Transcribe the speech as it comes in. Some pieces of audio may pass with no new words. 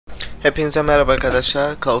Hepinize merhaba arkadaşlar.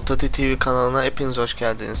 Arkadaşlar TV kanalına hepiniz hoş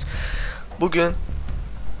geldiniz. Bugün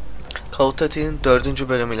Arkadaşlar'ın 4.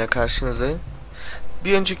 bölümüyle karşınızdayım.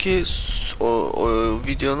 Bir önceki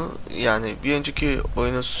videonun bir önceki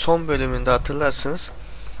oyunun son bölümünde hatırlarsınız.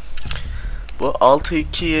 Bu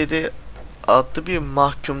 6.2.7 adlı bir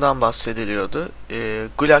mahkumdan bahsediliyordu.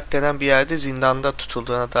 Gulag denen bir yerde zindanda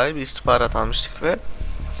tutulduğuna dair bir istihbarat almıştık ve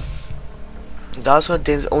daha sonra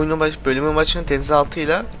bölümün başına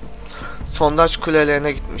denizaltıyla sondaj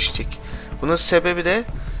kulelerine gitmiştik. Bunun sebebi de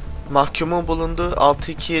mahkumun bulunduğu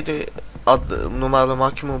 6.2.7 numaralı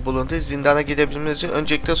mahkumun bulunduğu zindana gidebilmemiz için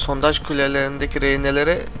öncelikle sondaj kulelerindeki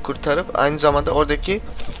rehinelere kurtarıp aynı zamanda oradaki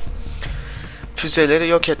füzeleri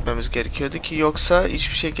yok etmemiz gerekiyordu ki yoksa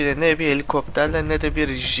hiçbir şekilde ne bir helikopterle ne de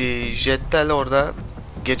bir jetlerle orada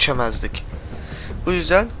geçemezdik. Bu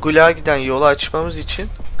yüzden Gulag'a giden yolu açmamız için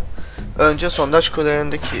önce sondaj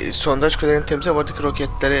kulelerinin temizleyip oradaki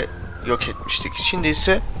roketleri yok etmiştik. Şimdi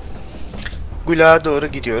ise Gulag'a doğru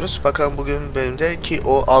gidiyoruz. Bakalım bugün bölümde ki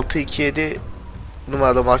o 6.2.7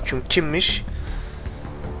 numaralı mahkum kimmiş?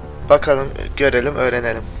 Bakalım, görelim,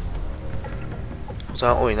 öğrenelim. O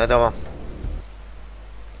zaman oyuna devam.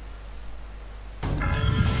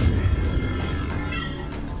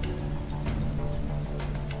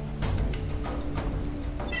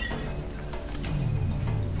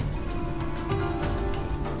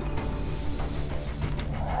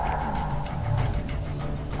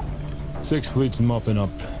 Six fleets mopping up.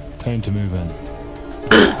 Time to move in.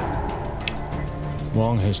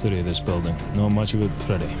 Long history of this building. Not much of it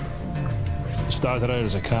pretty. It started out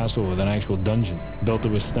as a castle with an actual dungeon, built to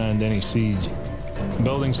withstand any siege. The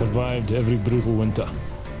building survived every brutal winter.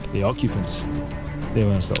 The occupants, they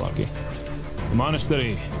weren't so lucky. The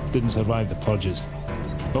monastery didn't survive the purges.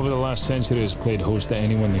 Over the last century has played host to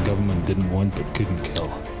anyone the government didn't want but couldn't kill.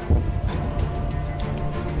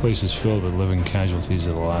 The place is filled with living casualties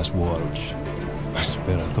of the last war, which I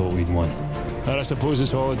swear I thought we'd won. And I suppose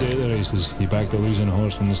it's all a day at the races. You back the losing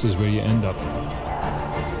horse and this is where you end up.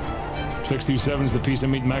 627's the piece of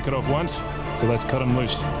meat Makarov wants, so let's cut him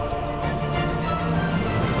loose.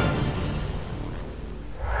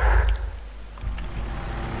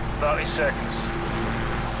 Seconds.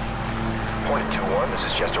 Point 2-1, this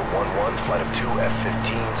is Chester 1-1, flight of 2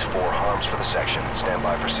 F-15s, 4 harms for the section. Stand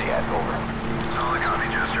by for SEAT, over. Solid copy,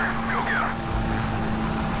 Chester. Go get him.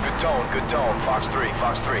 Good tone, Fox 3,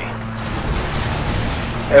 Fox 3.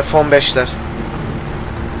 F-15'ler.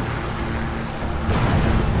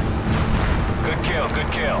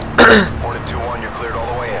 Good kill. Hornet 2-1, you're cleared all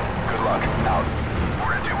the way in. Good luck, out.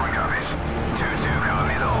 Hornet 2-1 copies. 2-2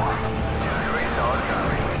 copies all. 2-3 solid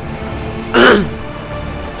copy.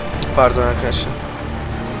 Pardon arkadaşlar.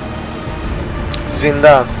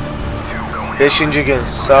 Zindan. 5. gün.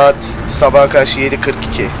 Saat sabaha karşı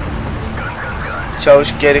 7:42.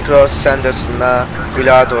 Çavuş Gary Cross Sanderson'la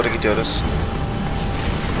Gulag'a doğru gidiyoruz.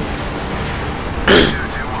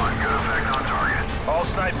 All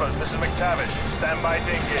snipers, this is McTavish. Stand by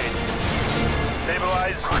to engage.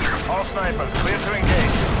 Stabilize. All snipers, clear to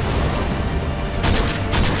engage.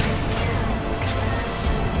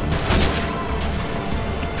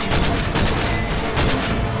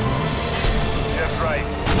 Just right.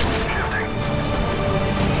 Shifting.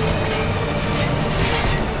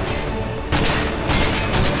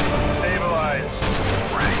 Stabilize.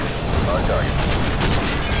 Ready. On target.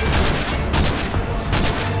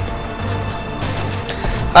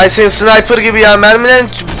 Ay senin sniper gibi ya, mermilerin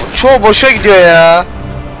çoğu boşa gidiyor ya. I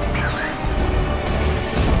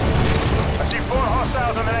see 4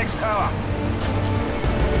 hostiles on the next tower.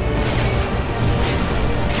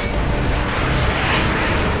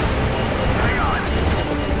 Hang on.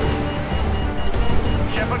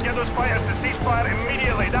 Shepard, get those fighters to cease fire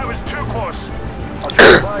immediately. That was too close. I'll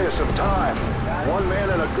just buy you some time. One man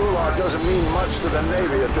in a gulag doesn't mean much to the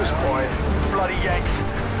Navy at this point. Bloody Yanks.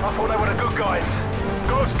 I thought they were the good guys.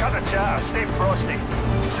 Ghost, cut the chatter. Stay frosty.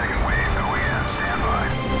 Second wave going in. Stand by.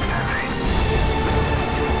 10 feet.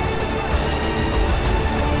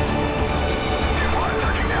 2-1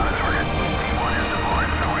 touching down the target. Team 1 is deployed.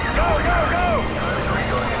 Going in. Go! 5-3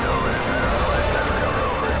 going into over. Analyze that recover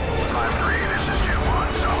over. 5-3, this is 2-1.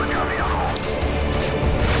 Solid copy on all.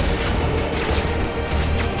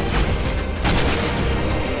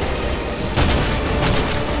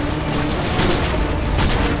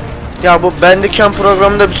 Ya bu Bandicam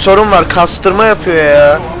programında bir sorun var. Kastırma yapıyor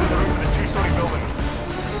ya. The two-story building.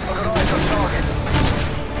 I've got eyes on target.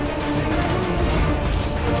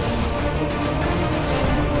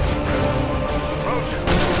 Roach.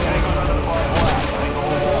 Tango's under the barbed wire. Tango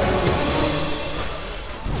on wall.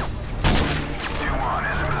 2-1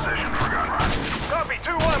 is in position for gun run. Copy,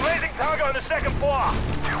 2-1. I'm raising cargo on the second floor.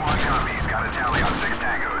 2-1 copies. Got a tally on 6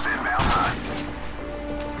 tangos inbound hunt.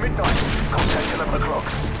 Midnight. Contact 11 o'clock.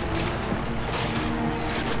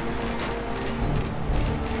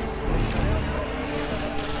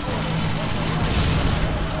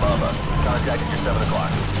 Bubba, contacting you 7 o'clock.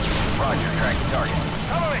 Roger, tracking target.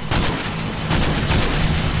 Cover me.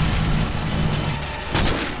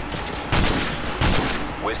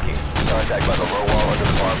 Whiskey, contact by the low wall under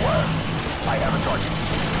the barbed wire. I have a target.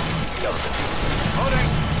 Skeleton. Holding.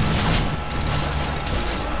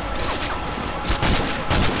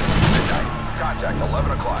 Midnight, contact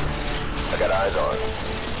 11 o'clock. I got eyes on.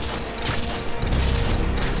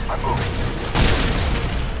 I'm moving.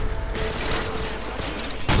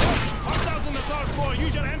 Hostiles on the third floor.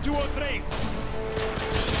 Use your M203.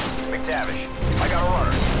 McTavish, I got a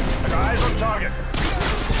runner. I got eyes on target.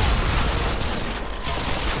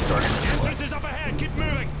 Target destroyed. Entrance is up ahead. Keep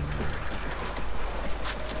moving.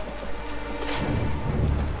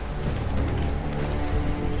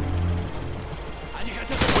 And you got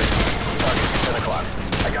to Target 10 o'clock.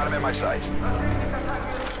 I got him in my sights.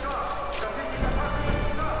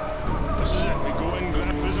 This is it. We go in,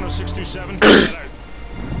 grab prisoner 627, get out.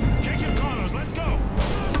 Check your corners. Let's go.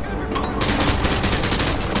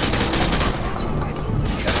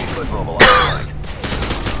 Enemy foot mobile on the flank.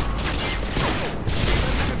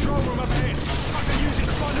 There's a control room up ahead. I can use it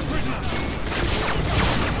to find a prisoner.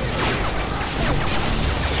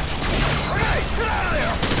 Grenade! Get out of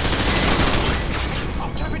there!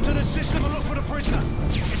 I'll tap into the system and look for the prisoner.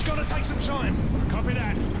 It's gonna take some time. Copy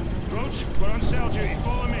that. Roach, we're on cell duty.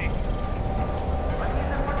 Follow me.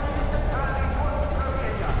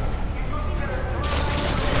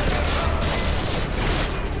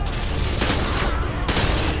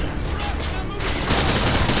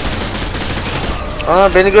 Aa,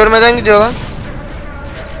 beni görmeden gidiyor lan.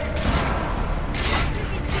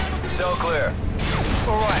 Cell clear.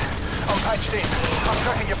 Alright, I'm patched in. I'm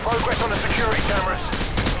tracking your progress on the security cameras.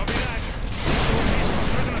 Copy that.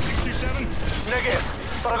 Prisoner 627? Negative,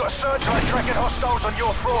 but I've got a searchlight tracking hostiles on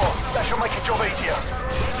your floor. That should make your job easier.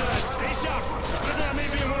 Stay sharp. Prisoner may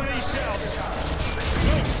be in one of these cells.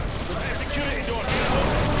 Ghost, repair security door.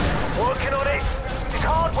 Working on it. This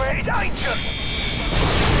hardware is ancient.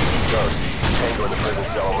 Ghost, tango in the prison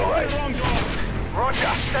cell on the right.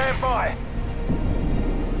 Roger, stand by.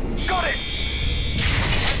 Got it!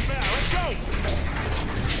 Let's go!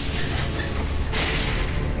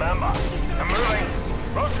 Mamba, I'm moving.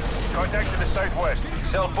 Rook, contact to the southwest.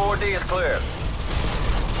 Cell 4D is clear.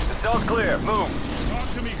 The cell's clear. Move. Talk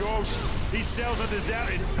to me, Ghost. These cells are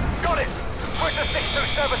deserted. Got it! Prisoner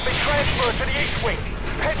 627's been transferred to the east wing.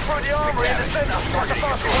 Head through the armory in the center. That's the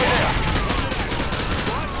fastest way there.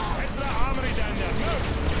 What? Head for that armory down there. Move!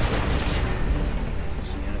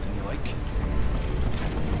 See anything you like?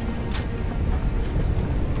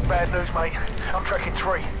 Bad news, mate. I'm tracking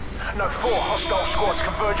 3. No, 4 hostile squads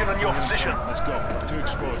converging on your position. Let's go. Too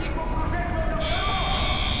exposed.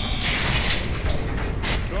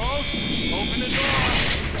 Ghost, open the door.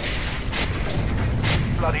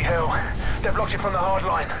 Bloody hell. They've blocked it from the hard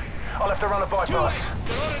line. I'll have to run a bypass.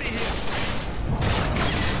 They're already here.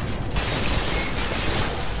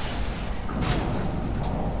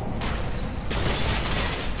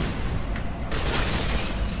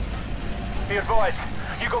 Be advised,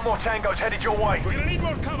 you got more tangos headed your way. We're gonna need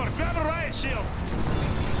more cover. Grab a riot shield.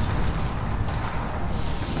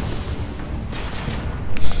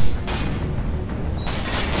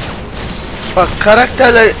 Bak,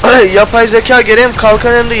 karakterle yapay zeka gereği hem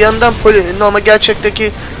kalkan hem de yanından normal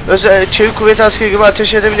gerçekteki özel çevik kuvvet askeri gibi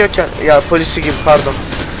ateş edebiliyorken, ya polisi gibi, pardon.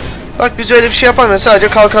 Bak, biz öyle bir şey yapamıyoruz, sadece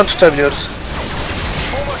kalkan tutabiliyoruz.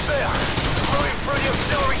 Almost there. Moving through the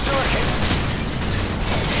auxiliary circuit.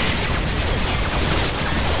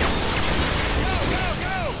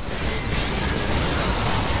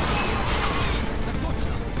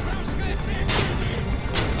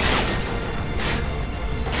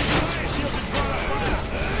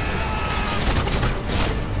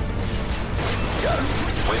 Got him.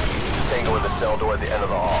 Whiskey. Tango in the cell door at the end of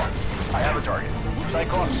the hall. I have a target. Stay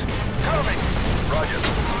close. Cover me. Roger.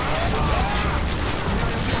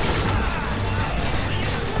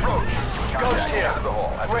 Roach, Ghost here. The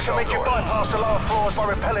hall. At the cell Recommend you door. bypass the lower floors by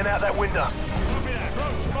rappelling out that window. Copy that.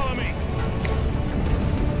 Roach, follow me.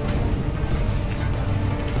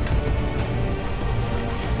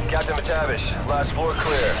 Captain McTavish, last floor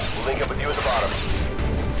clear. We'll link up with you at the bottom.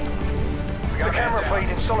 The camera feed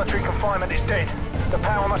in solitary confinement is dead. The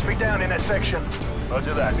power must be down in that section.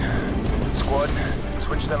 Roger that. Squad,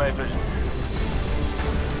 switch to night vision.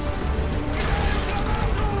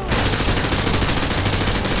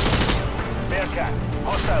 Bearcat,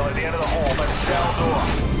 hostile hostile at the end of the hall by the cell door.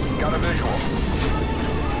 Got a visual.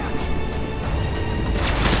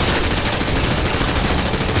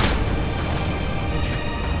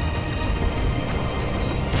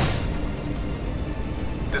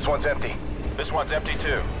 This one's empty. This one's empty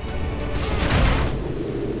too.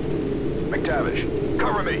 McTavish,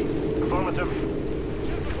 cover me. Affirmative.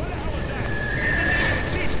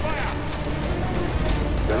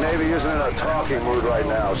 The Navy isn't in a talking mood right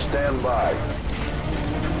now. Stand by.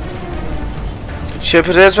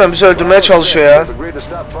 Şefir resmen bizi öldürmeye çalışıyor ya. Agreed to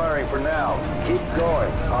stop firing for now. Keep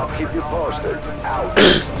going. I'll keep you posted. Out.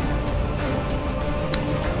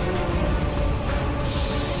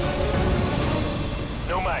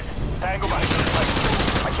 No man. Tango back.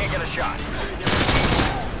 I can't get a shot.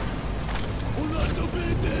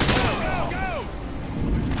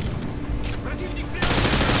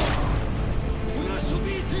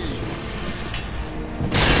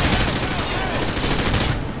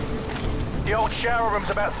 The old shower room's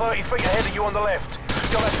about 30 feet ahead of you on the left.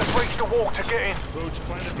 You'll have to breach the wall to get in. Roach,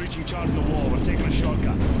 plant a breaching charge in the wall. We're taking a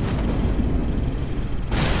shortcut.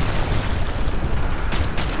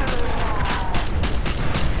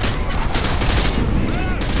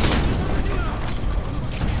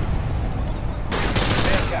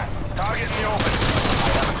 Target in the open. I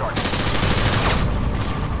have a target.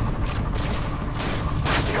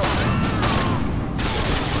 Go.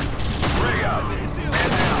 Rig out. Man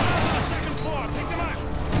down. Second floor, take them out.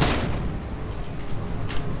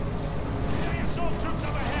 Assault troops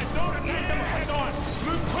up ahead. Don't attack them head on.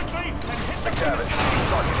 Move quickly and hit them from the McTavish,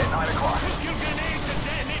 side. target at 9 o'clock. Put your grenades and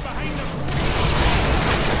detonate behind them.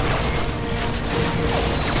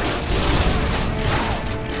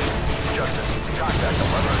 Justin, contact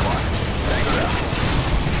 11 o'clock. Tango down.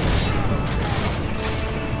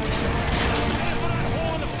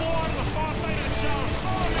 Hole in the floor on the far side of the shower.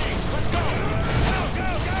 Follow me. Let's go. Go, go,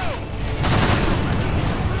 go.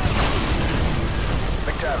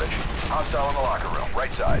 McTavish, hostile in the locker room,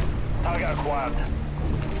 right side. Target acquired.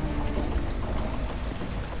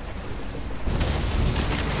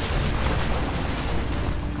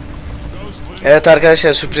 Evet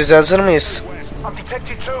arkadaşlar, sürprize hazır mıyız? I've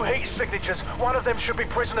detected 2 heat signatures. One of them should be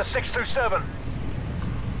prisoner 627.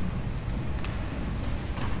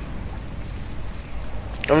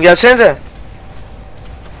 Oğlum gelsenize.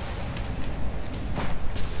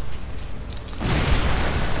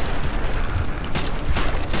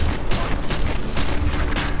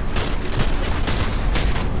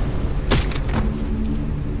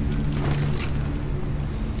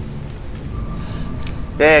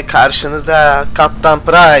 Ve karşınızda Kaptan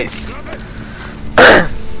Price.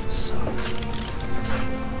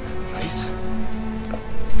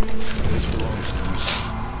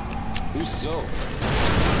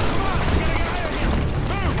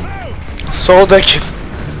 Soldaki.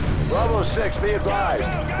 Bravo 6, be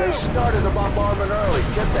advised. They started the bombardment early.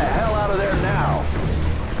 Get the hell out of there now.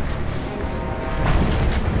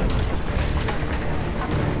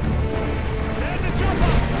 There's the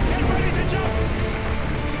chopper. Get ready to jump.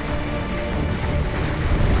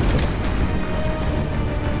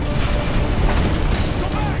 Go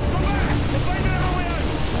back. We're finding our way out.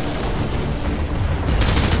 This way.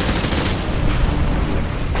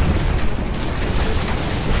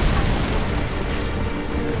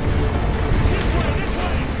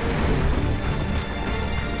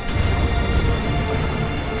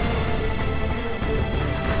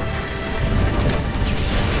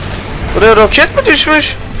 Buraya roket mi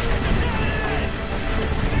düşmüş?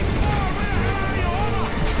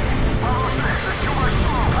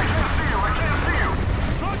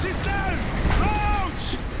 Roach is down. Roach.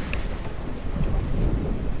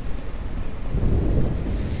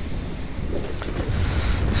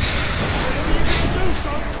 Do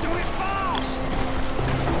something. Do it fast.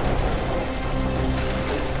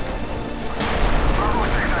 Bravo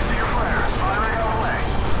 6, I see your flares. Firing out away.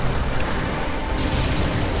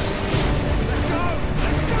 Let's go.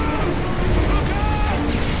 Look out.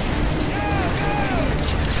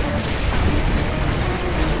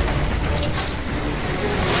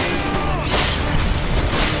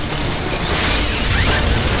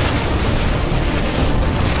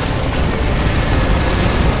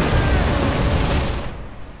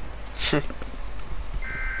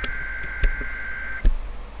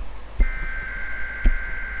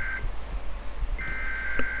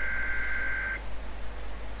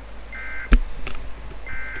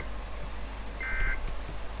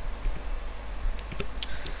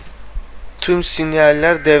 Tüm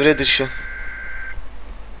sinyaller devre dışı.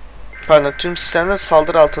 Pardon, tüm sistemler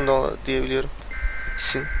saldırı altında diyebiliyorum.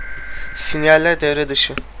 Sinyaller devre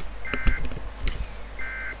dışı.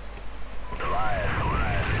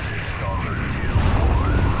 Elias,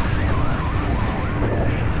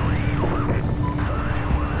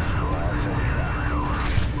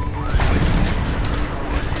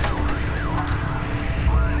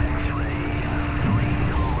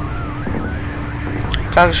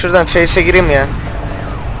 Kanka şuradan face'e gireyim ya.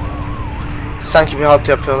 Sanki bir halt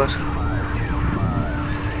yapıyorlar.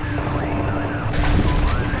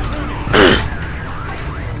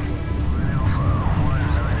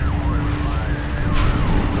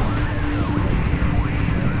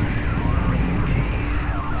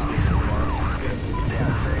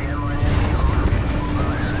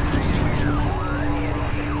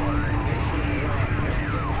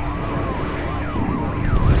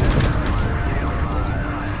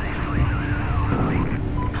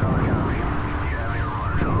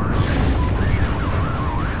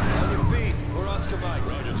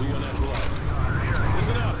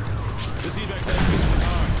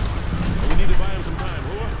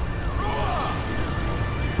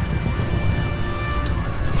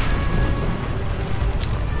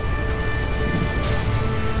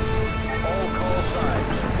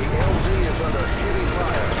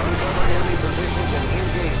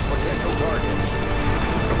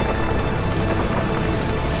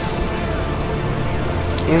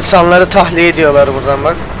 İnsanları tahliye ediyorlar buradan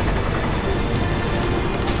bak.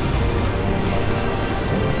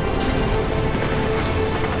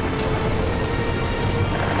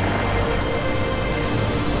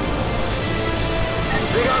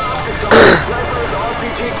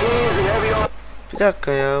 Bir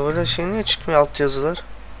dakika ya, burada şey niye çıkmıyor, altyazılar?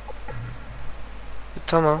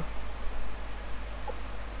 Tamam.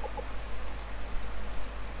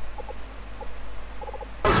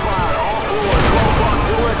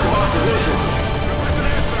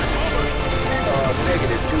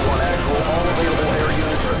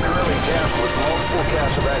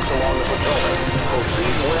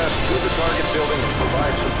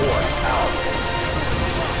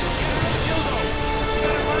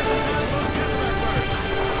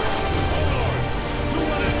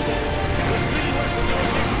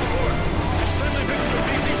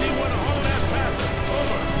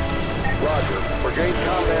 Brigade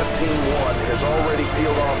Combat Team 1 has already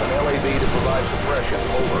peeled off an LAV to provide suppression.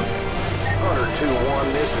 Over. Hunter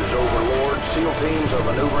 2-1, this is Overlord. SEAL teams are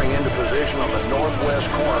maneuvering into position on the northwest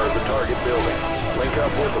corner of the target building. Link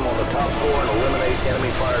up with them on the top floor and eliminate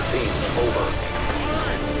enemy fire teams. Over.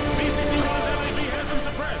 BCT-1's LAV has been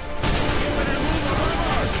suppressed. Get ready to move on the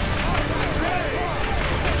mark.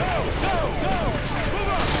 Go, go, go! Move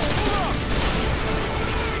up, move up!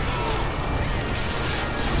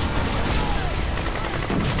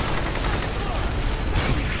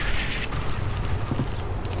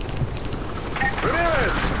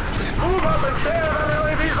 Move up and stay out of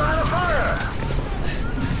LAV's line of fire!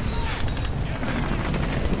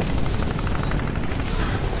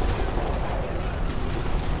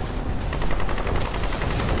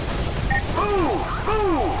 Move!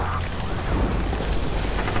 Move!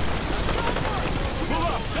 Move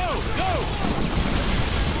up! Go! Go!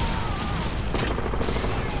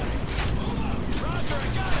 Roger, I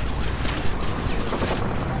got it!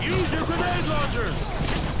 Use your grenade launchers!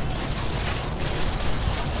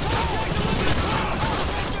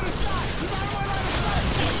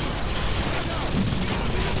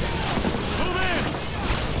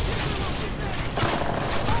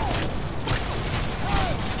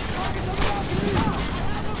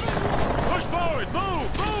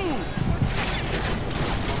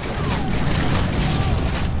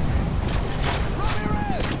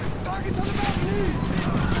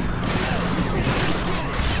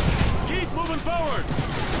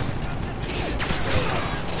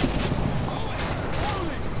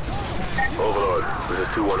 Overlord, this is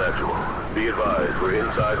 2-1 actual. Be advised, we're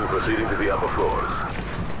inside and proceeding to the upper floors.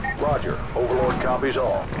 Roger. Overlord copies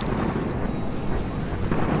all.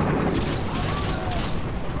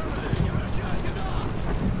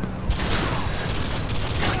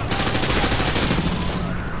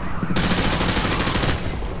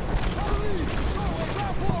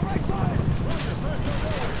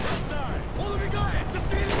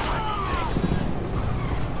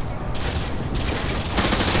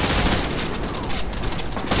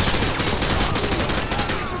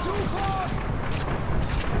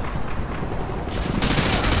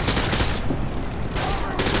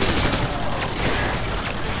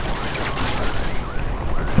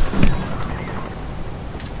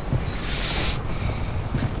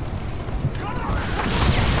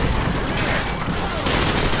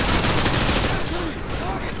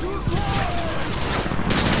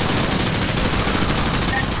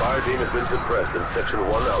 Team has been suppressed in Section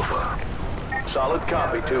 1 Alpha. Solid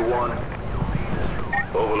copy, 2-1.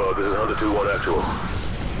 Overlord, this is Hunter 2-1 actual.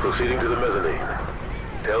 Proceeding to the mezzanine.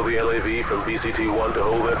 Tell the LAV from BCT-1 to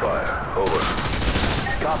hold their fire. Over.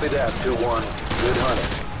 Copy that, 2-1. Good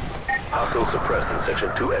hunting. Hostile suppressed in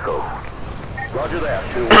Section 2 Echo. Roger that,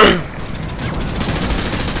 2-1.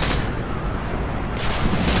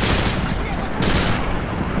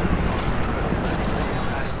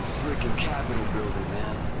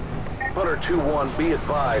 2-1, be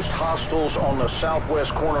advised, hostiles on the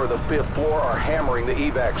southwest corner of the 5th floor are hammering the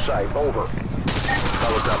evac site. Over.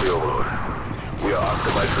 Solid copy, Overlord. We are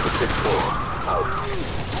optimized for the 6th floor. Out.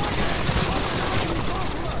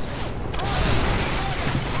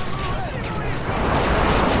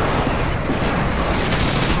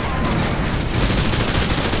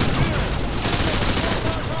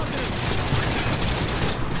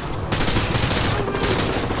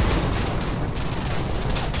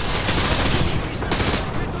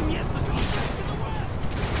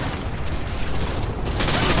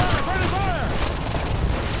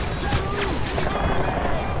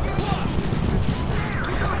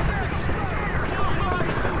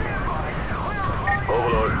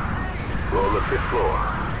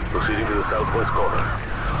 Proceeding to the southwest corner.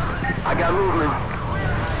 I got movement.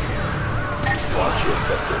 Watch your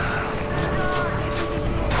sectors.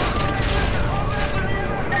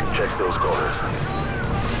 Check those corners.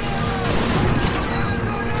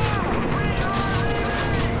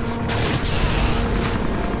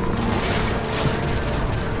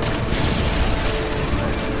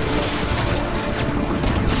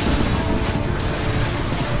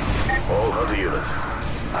 All hunter units.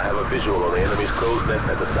 I have a visual on the enemy's crow's nest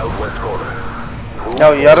at the southwest corner.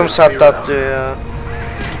 Ya yarım saatte atlıyor ya.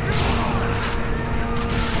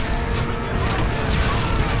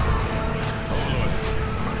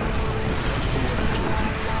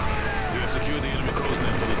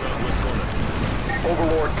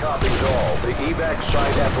 Overlord copies all. The evac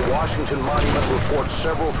site at the Washington Monument reports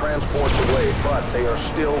several transports away, but they are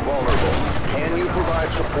still vulnerable. Can you provide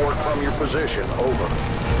support from your position? Over.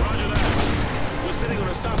 Sitting on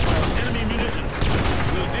a stockpile of enemy munitions.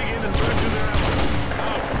 We'll dig in and burn through their ammo.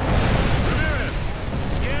 Out. Ramirez,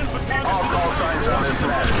 scan for targets All to the call signs on this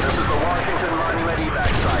net. This is the Washington Monument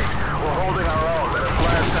evac site. We're holding our own, but have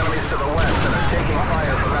glanced enemies to the west and are taking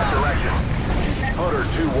fire from that direction. Hunter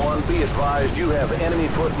 2-1, be advised you have enemy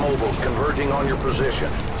foot mobiles converging on your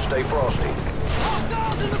position. Stay frosty.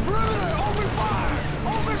 Hostiles in the perimeter! Open fire!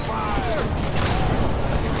 Open fire!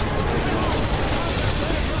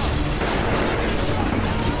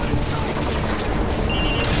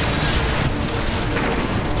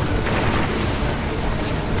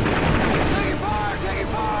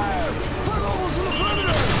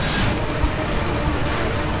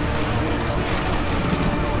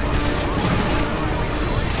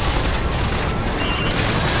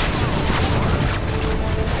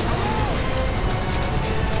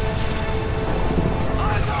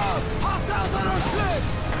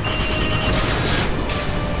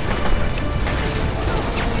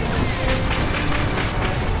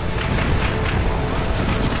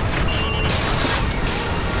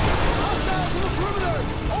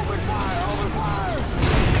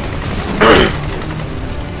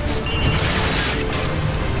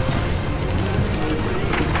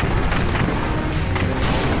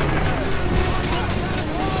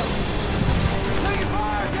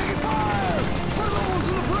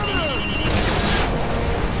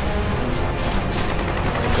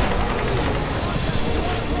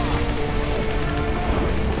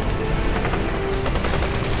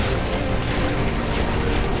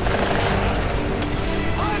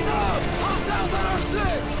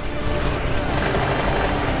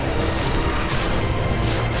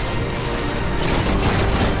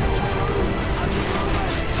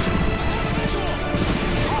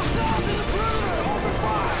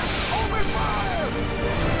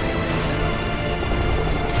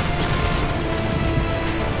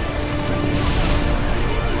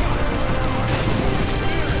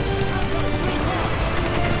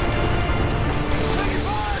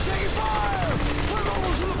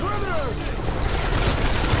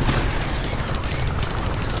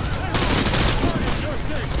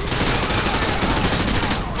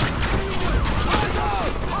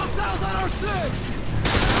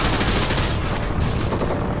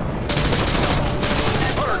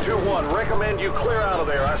 Recommend you clear out of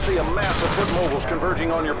there. I see a mass of foot mobiles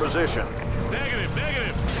converging on your position. Negative,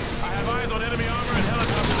 negative. I have eyes on enemy armor and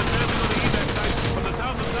helicopters advancing on the evac site from the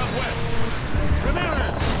south and southwest.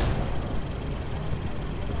 Ramirez!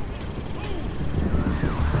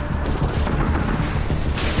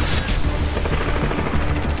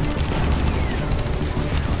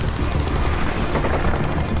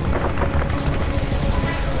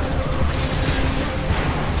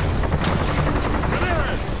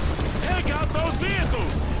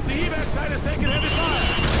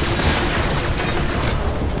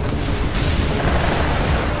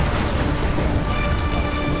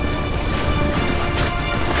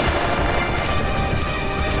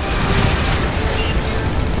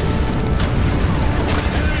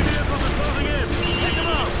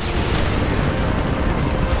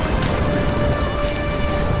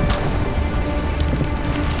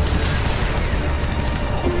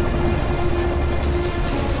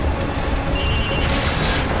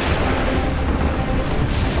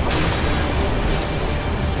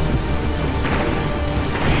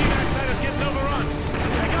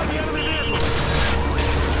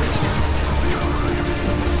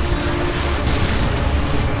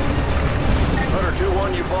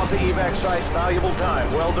 extract site, valuable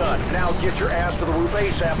time. Well done. Now get your ass to the roof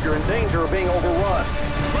ASAP. You're in danger of being overrun.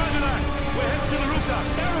 Roger that. We're heading to the rooftop.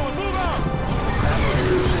 Everyone, move out!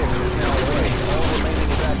 Atmosphere 6 is now away. All remaining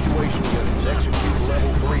evacuation units. Execute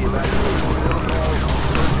level 3 evacuation protocols.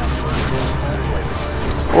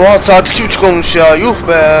 Oha saat 2:30 olmuş ya. Yuh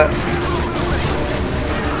be.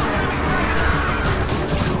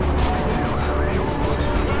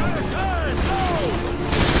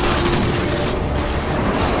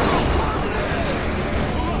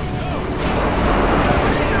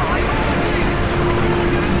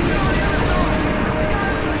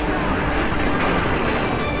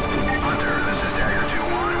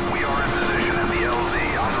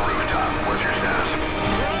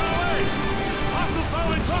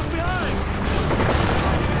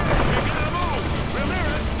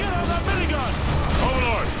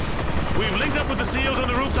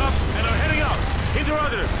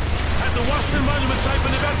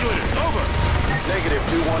 Negative,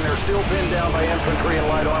 2-1. They're still pinned down by infantry and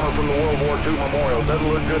light armor from the World War II memorial. Doesn't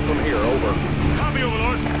look good from here. Over. Copy,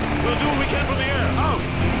 Overlord. We'll do what we can from the air. Out.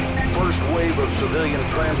 First wave of civilian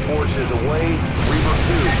transports is away. Reaver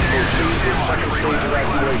 2 proceed with second stage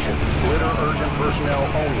evacuation. Glitter urgent personnel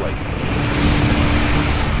only.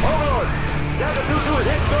 Overlord! Delta 2-2 is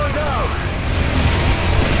hit, going down.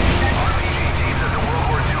 RPG teams at the World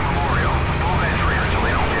War II memorial. Full entry until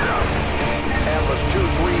they don't get up. Atlas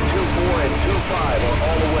 2-3, 2-4, and 2-5 are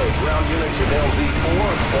all away. Ground units at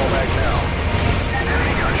LZ-4, fall back now.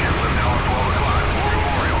 Enemy gunship lift now at 12 o'clock. War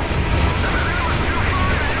memorial.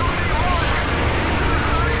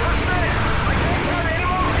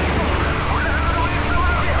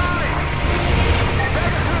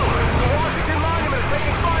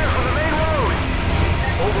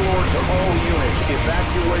 Overlord to all units,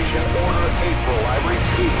 evacuation order April. I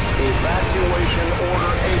repeat, evacuation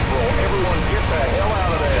order April. Everyone get the hell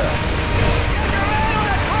out of there.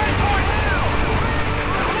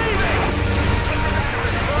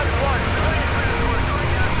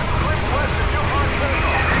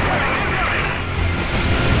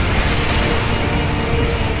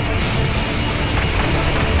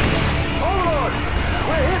 Overlord,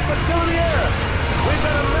 we're hit but still in the air. We've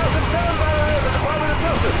got a massive sound battery at the Department of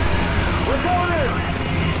Justice. We're going in.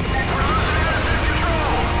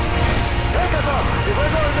 Take us up. If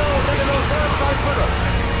we're going to go, take those damn sites with us.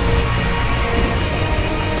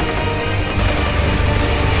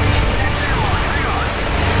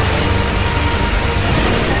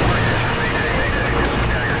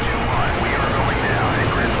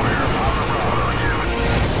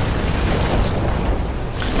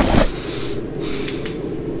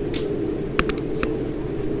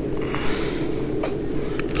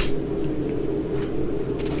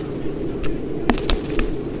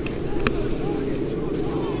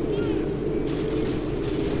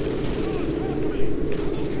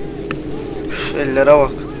 Ellere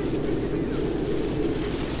bak.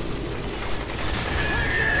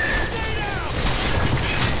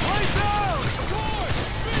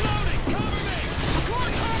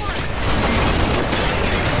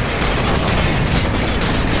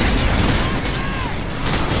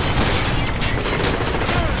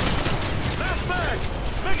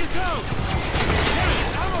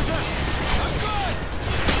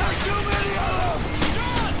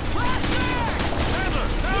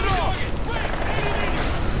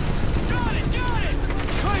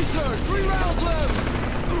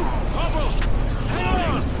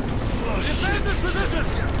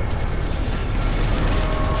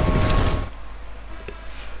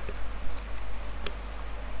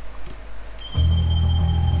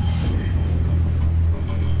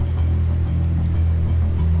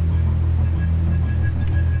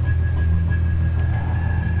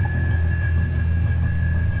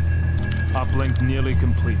 Uplink nearly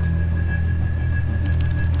complete.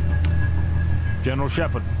 General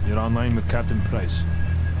Shepard, you're online with Captain Price.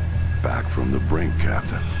 Back from the brink,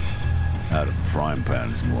 Captain. Out of the frying pan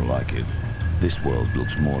is more like it. This world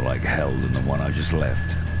looks more like hell than the one I just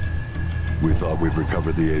left. We thought we'd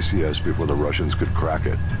recovered the ACS before the Russians could crack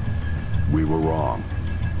it. We were wrong.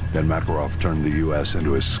 Then Makarov turned the US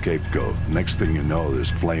into his scapegoat. Next thing you know, there's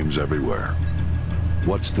flames everywhere.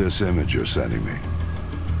 What's this image you're sending me?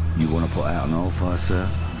 You want to put out an oil fire, sir?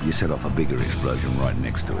 You set off a bigger explosion right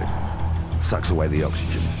next to it. Sucks away the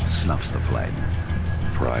oxygen, snuffs the flame.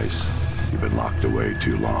 Price, you've been locked away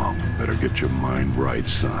too long. Better get your mind right,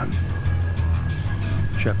 son.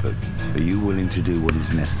 Shepard, are you willing to do what is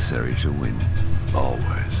necessary to win?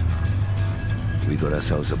 Always. We got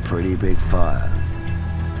ourselves a pretty big fire.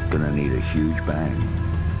 Gonna need a huge bang.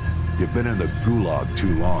 You've been in the gulag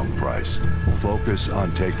too long, Price. Focus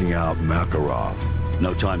on taking out Makarov.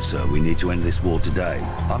 No time, sir. We need to end this war today.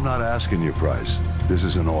 I'm not asking you, Price. This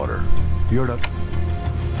is an order. You're to...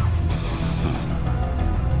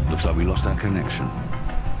 Looks like we lost our connection.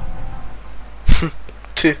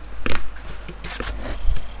 Tüh.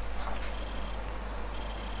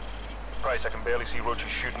 Price, I can barely see Roach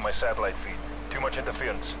shooting my satellite feed. Too much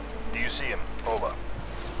interference. Do you see him? Over.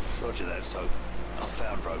 Roger that, Soap. I've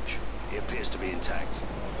found Roach. He appears to be intact.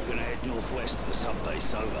 We're gonna head northwest to the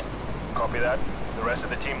subbase. Over. Copy that. The rest of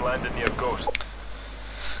the team landed near Ghost.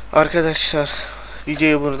 Arkadaşlar,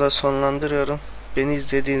 videoyu burada sonlandırıyorum. Beni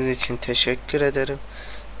izlediğiniz için teşekkür ederim.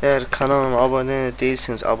 Eğer kanalıma abone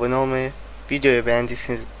değilseniz abone olmayı, videoyu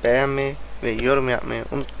beğendiyseniz beğenmeyi ve yorum yapmayı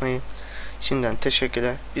unutmayın. Şimdiden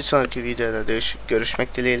teşekkürler. Bir sonraki videoda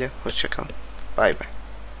görüşmek dileğiyle. Hoşça kalın. Bay bay.